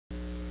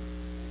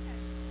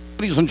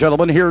Ladies and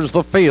gentlemen, here's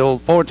the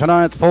field for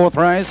tonight's fourth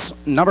race.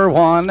 Number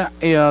 1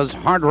 is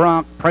Hard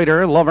Rock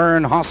Prater.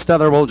 Laverne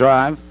Hostetler will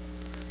drive.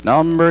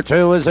 Number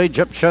 2 is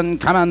Egyptian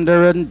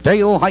Commander and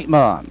Dale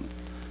Heitman.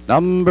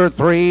 Number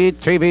 3,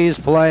 TV's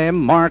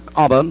Flame, Mark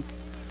Aubin.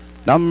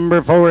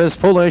 Number 4 is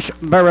Foolish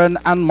Baron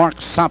and Mark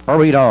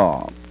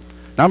Saporito.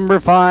 Number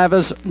 5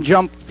 is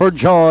Jump for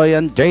Joy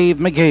and Dave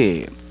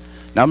McGee.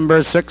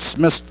 Number 6,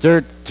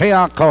 Mr.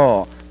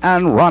 Tiaco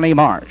and Ronnie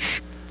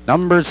Marsh.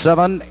 Number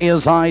 7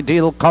 is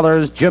Ideal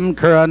Colors, Jim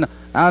Curran.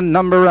 And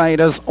number 8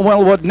 is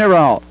Wellwood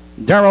Nero.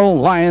 Darrell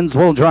Lyons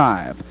will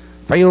drive.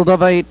 Field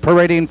of 8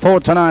 parading for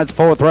tonight's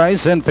fourth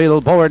race.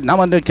 Infield board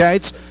now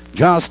indicates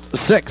just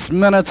 6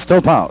 minutes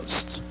to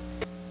post.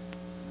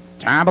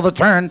 Time of the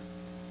turn.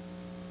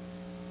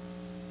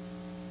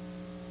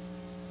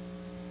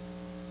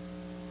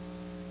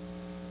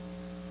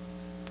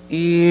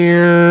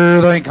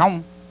 Here they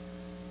come.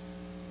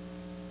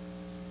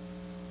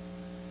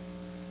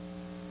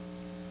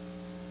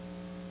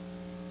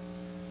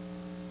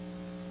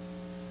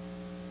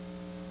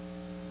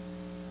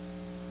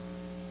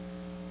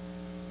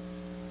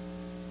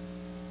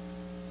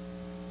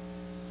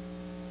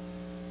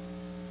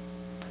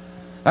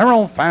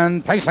 Errol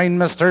Fan pacing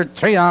Mr.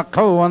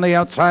 Tiaco on the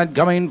outside,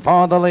 going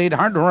for the lead.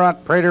 Hard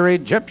Rock Prater,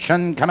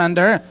 Egyptian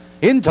Commander.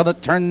 Into the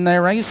turn they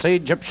race.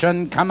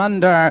 Egyptian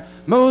Commander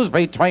moves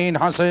between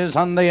horses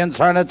on the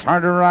inside. It's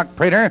Hard Rock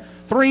Prater.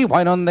 3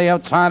 wide on the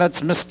outside.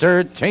 It's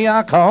Mr.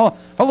 Tiaco.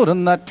 Followed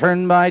in that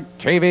turn by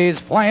TV's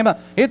Flame.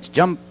 It's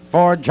Jump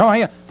for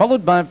Joy.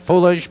 Followed by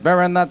Foolish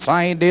Baron. That's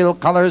Ideal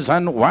Colors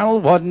and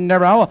Wellwood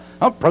Nero.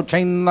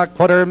 Approaching the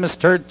quarter,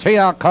 Mr.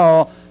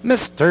 Tiaco.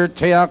 Mr.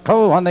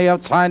 Tiaco on the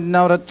outside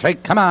now to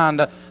take command.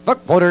 The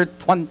quarter,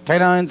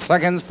 29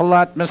 seconds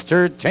flat.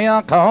 Mr.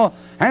 Tiaco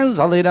has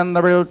the lead in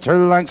the real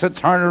 2 lengths. It's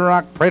Hard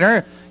Rock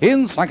Prater.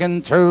 In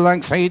second, 2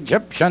 lengths,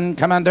 Egyptian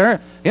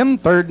Commander. In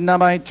third, now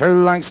by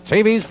 2 lengths,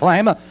 TV's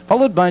Flame.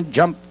 Followed by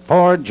Jump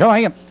for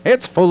Joy.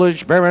 It's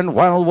Foolish Baron,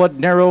 Wellwood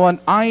Nero, and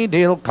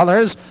Ideal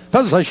Colors.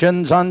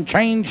 Positions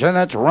unchanged, and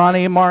it's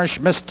Ronnie Marsh,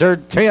 Mr.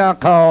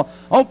 Tiaco,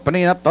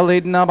 opening up the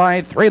lead now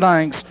by 3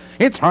 lengths.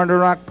 It's Hard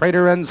Rock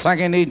Prater in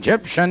second,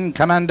 Egyptian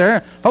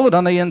Commander. Followed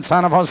on the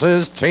inside of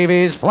horses,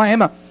 TV's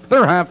Flame.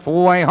 They're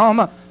halfway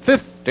home.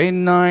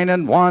 59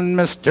 and 1,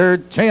 Mr.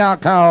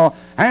 Tiaco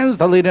has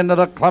the lead into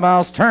the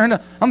clubhouse turn.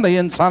 On the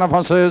inside of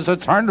horses,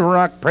 it's Hard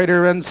Rock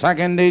Prater in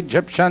second,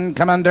 Egyptian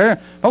Commander.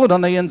 Followed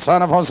on the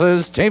inside of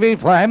horses, TV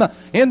Flame.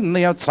 In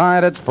the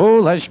outside, it's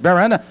Foolish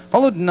Baron.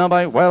 Followed now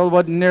by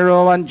Wellwood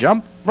Nero and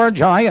Jump for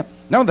Joy.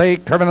 Now they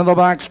curve into the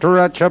back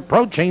stretch,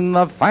 approaching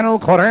the final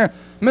quarter.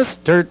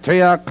 Mr.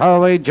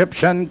 Tiaco,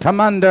 Egyptian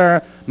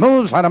Commander,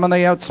 moves at him on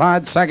the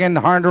outside. Second,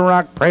 Hard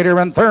Rock Prater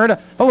in third.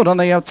 Followed on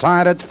the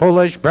outside, it's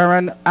Foolish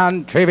Baron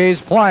and TV's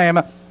Flame.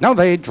 Now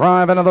they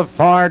drive into the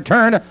far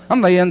turn.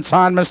 On the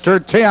inside, Mr.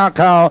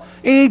 Tiaco,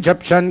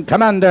 Egyptian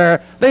Commander.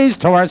 These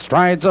 2 are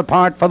strides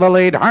apart for the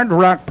lead. Hard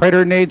Rock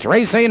Prater needs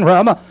racing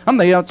room. On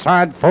the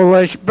outside,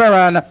 Foolish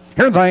Baron.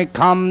 Here they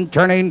come,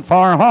 turning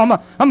for home.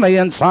 On the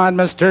inside,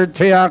 Mr.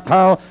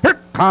 Tiaco. Here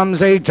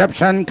comes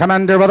Egyptian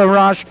Commander with a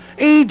rush.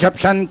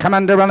 Egyptian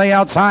Commander on the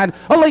outside.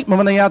 A late move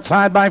on the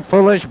outside by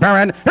Foolish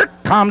Baron. Here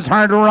comes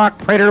Hard Rock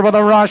Prater with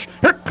a rush.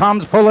 Here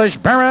comes Foolish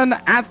Baron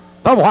at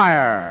the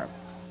wire.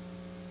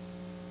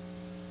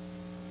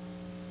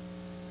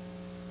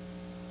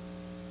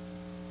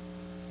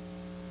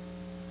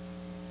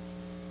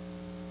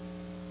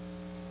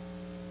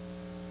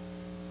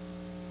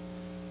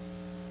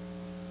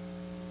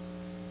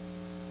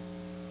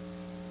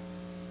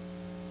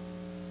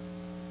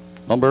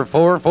 Number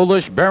 4,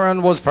 Foolish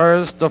Baron was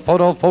first. The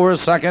photo for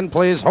second.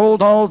 Please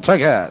hold all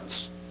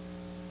tickets.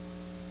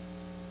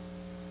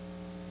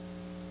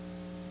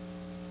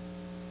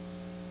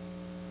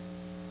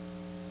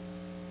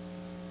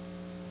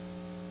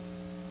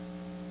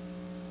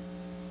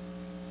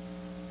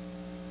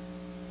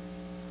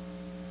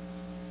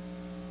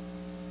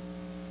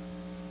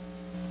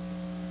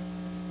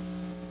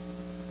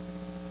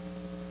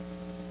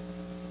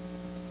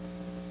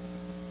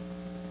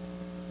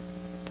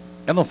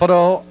 In the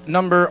photo,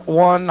 number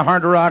 1,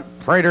 Hard Rock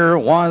Prater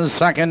was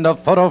second. A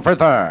photo for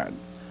third.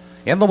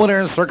 In the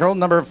winner's circle,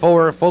 number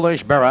 4,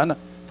 Foolish Baron.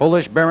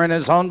 Foolish Baron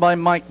is owned by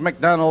Mike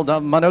McDonald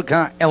of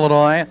Manuka,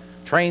 Illinois.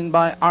 Trained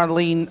by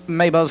Arlene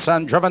Mabus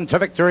and driven to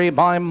victory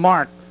by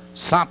Mark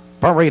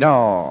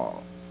Saporito.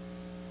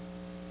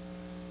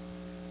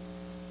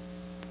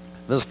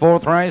 This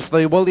fourth race,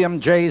 the William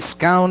J.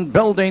 Scown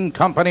Building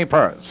Company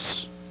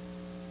purse.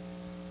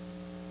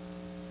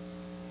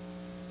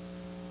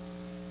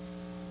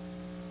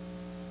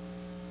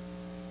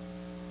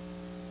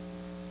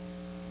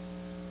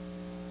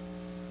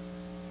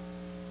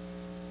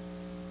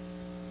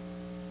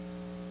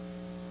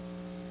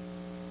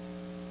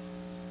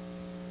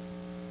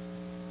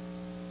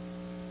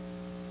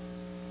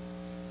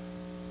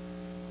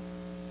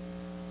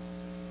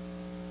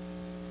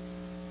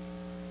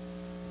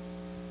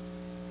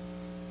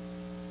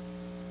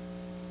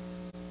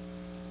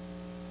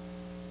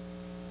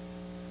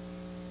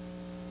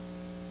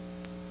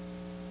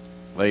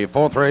 The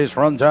fourth race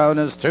rundown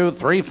is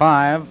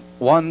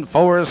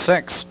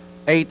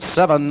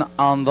 235-146-87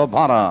 on the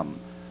bottom.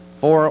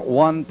 For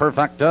one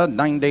perfecta,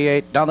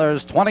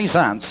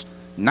 $98.20,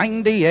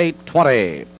 $98.20.